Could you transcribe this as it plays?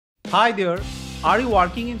Hi there, are you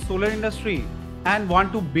working in solar industry and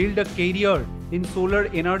want to build a career in solar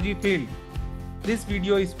energy field? This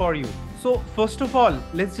video is for you. So first of all,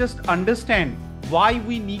 let's just understand why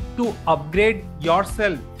we need to upgrade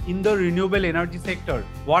yourself in the renewable energy sector.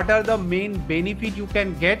 What are the main benefits you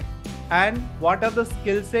can get and what are the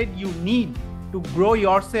skill set you need to grow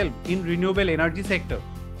yourself in renewable energy sector.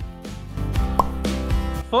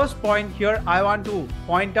 First point here I want to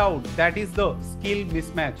point out, that is the skill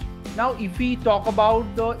mismatch. Now if we talk about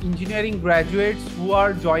the engineering graduates who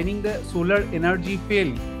are joining the solar energy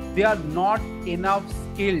field, they are not enough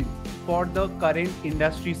skilled for the current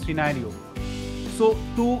industry scenario. So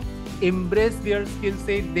to embrace their skill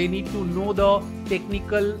set, they need to know the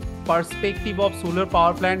technical perspective of solar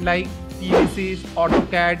power plant like PVCs,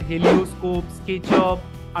 AutoCAD, helioscope, SketchUp,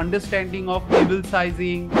 understanding of cable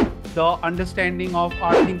sizing, the understanding of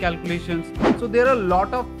earthing calculations. So there are a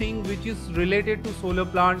lot of things which is related to solar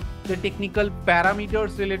plant, the technical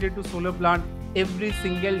parameters related to solar plant, every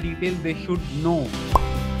single detail they should know.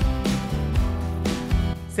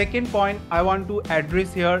 Second point I want to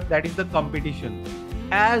address here, that is the competition.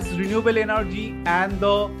 As renewable energy and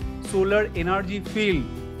the solar energy field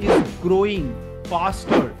is growing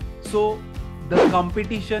faster, so the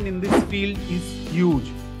competition in this field is huge,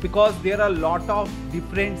 because there are a lot of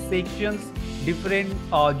different sections, different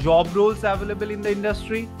job roles available in the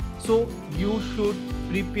industry. So you should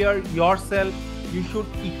prepare yourself, you should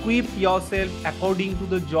equip yourself according to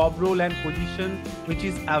the job role and position which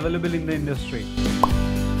is available in the industry.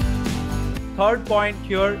 Third point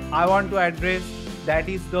here I want to address, that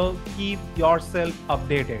is the keep yourself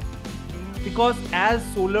updated. Because as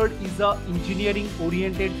solar is a engineering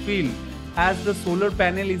oriented field, as the solar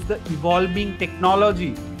panel is the evolving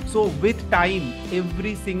technology, so with time,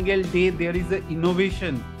 every single day there is an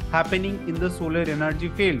innovation happening in the solar energy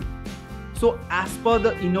field. So as per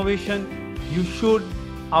the innovation, you should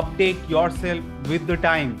update yourself with the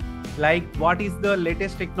time. Like what is the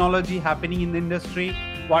latest technology happening in the industry?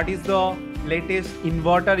 What is the latest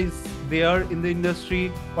inverter is there in the industry?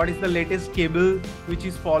 What is the latest cable which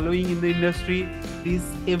is following in the industry? This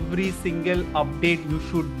every single update you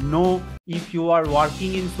should know if you are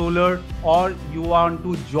working in solar or you want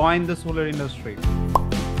to join the solar industry.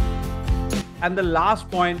 And the last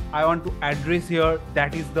point I want to address here,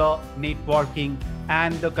 that is the networking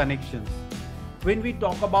and the connections. When we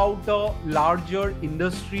talk about a larger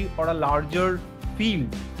industry or a larger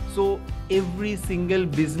field, so every single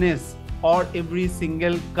business or every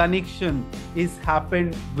single connection is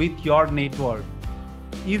happened with your network.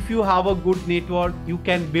 If you have a good network, you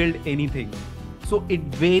can build anything. So it's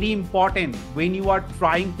very important when you are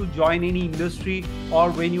trying to join any industry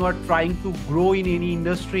or when you are trying to grow in any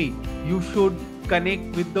industry, you should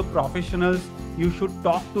connect with the professionals. You should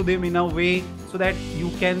talk to them in a way so that you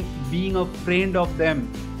can being a friend of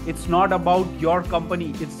them. It's not about your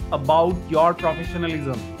company, it's about your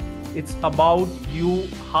professionalism. It's about you,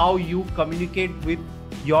 how you communicate with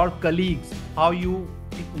your colleagues, how you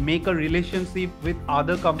make a relationship with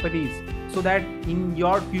other companies, so that in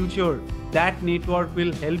your future that network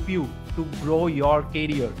will help you to grow your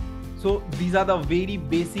career. So these are the very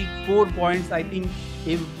basic 4 points I think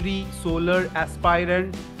every solar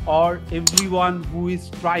aspirant or everyone who is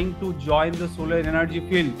trying to join the solar energy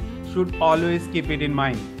field should always keep it in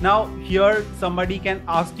mind. Now here somebody can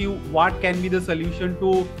ask you, what can be the solution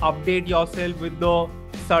to update yourself with the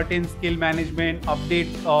certain skill management,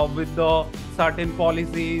 update with the certain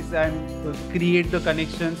policies and create the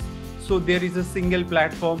connections. So there is a single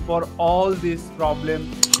platform for all these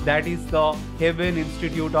problems, that is the Heaven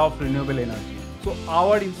Institute of Renewable Energy. So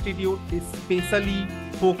our institute is specially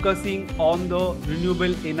focusing on the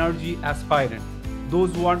renewable energy aspirant,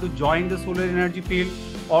 those who want to join the solar energy field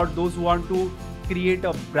or those who want to create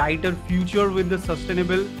a brighter future with the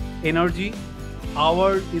sustainable energy.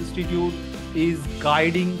 Our institute is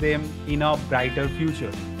guiding them in a brighter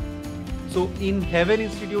future. So in Heaven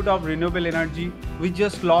Institute of Renewable Energy, we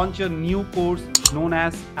just launched a new course known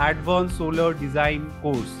as Advanced Solar Design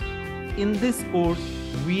course. In this course,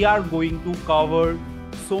 we are going to cover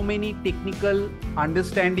so many technical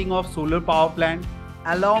understanding of solar power plant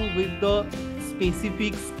along with the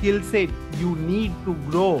specific skill set you need to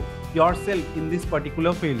grow yourself in this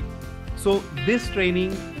particular field. So this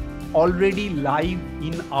training already live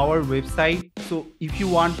in our website. So if you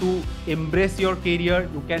want to embrace your career,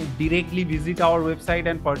 you can directly visit our website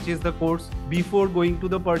and purchase the course. Before going to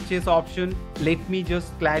the purchase option, let me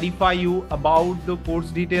just clarify you about the course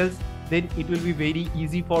details, then it will be very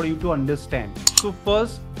easy for you to understand. So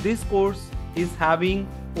first, this course is having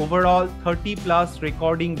overall 30 plus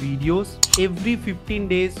recording videos. Every 15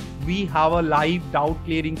 days, we have a live doubt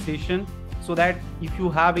clearing session so that if you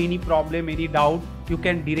have any problem, any doubt, you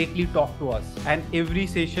can directly talk to us. And every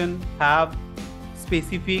session have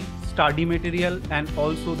specific study material and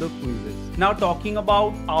also the quizzes. Now talking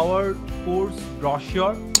about our course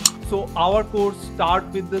brochure. So our course start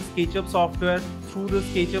with the SketchUp software. Through the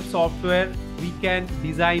SketchUp software, we can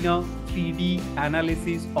design a 3D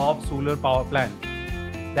analysis of solar power plant.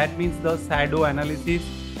 That means the shadow analysis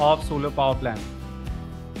of solar power plant.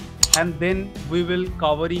 And then we will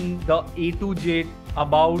covering the A to Z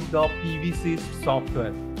about the PVSys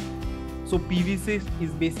software. So PVSys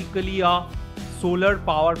is basically a solar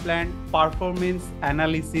power plant performance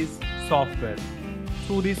analysis software.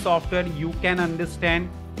 Through this software, you can understand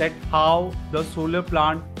that how the solar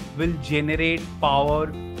plant will generate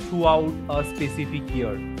power throughout a specific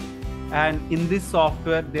year. And in this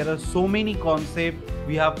software, there are so many concepts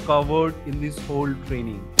we have covered in this whole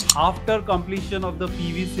training. After completion of the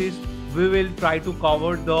PVSys, we will try to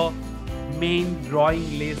cover the main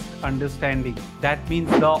drawing list understanding. That means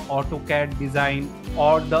the AutoCAD design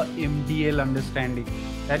or the MDL understanding.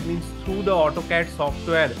 That means through the AutoCAD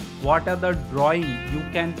software, what are the drawing you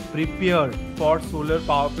can prepare for solar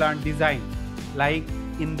power plant design. Like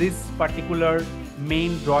in this particular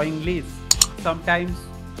main drawing list, sometimes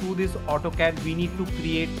through this AutoCAD, we need to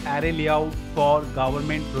create array layout for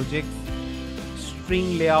government projects,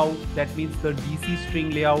 string layout, that means the DC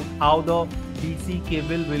string layout, how the DC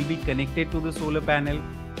cable will be connected to the solar panel,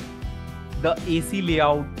 the AC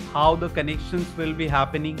layout, how the connections will be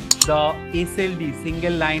happening, the SLD,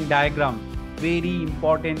 single line diagram, very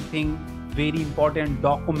important thing, very important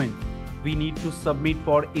document we need to submit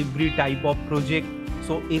for every type of project.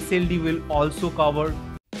 So SLD will also cover.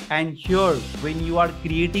 And here, when you are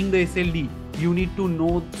creating the SLD, you need to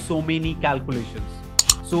know so many calculations.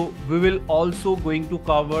 So we will also going to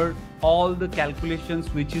cover all the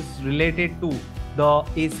calculations which is related to the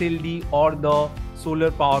SLD or the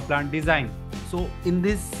solar power plant design. So in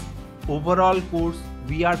this overall course,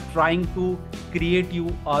 we are trying to create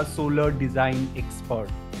you a solar design expert.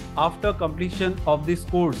 After completion of this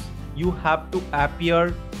course, you have to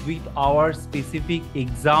appear with our specific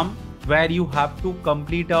exam where you have to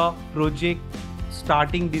complete a project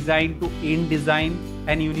starting design to end design,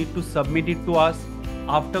 and you need to submit it to us.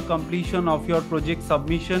 After completion of your project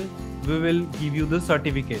submission, we will give you the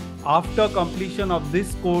certificate. After completion of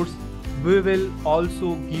this course, we will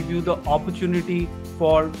also give you the opportunity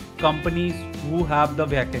for companies who have the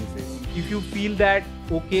vacancies. If you feel that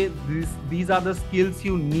okay, these are the skills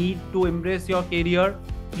you need to embrace your career,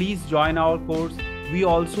 please join our course. We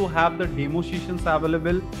also have the demo sessions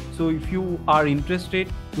available. So if you are interested,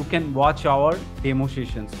 you can watch our demo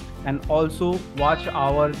sessions and also watch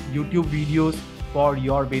our YouTube videos for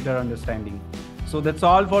your better understanding. So that's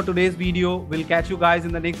all for today's video. We'll catch you guys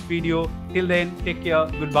in the next video. Till then, take care.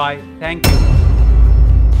 Goodbye. Thank you.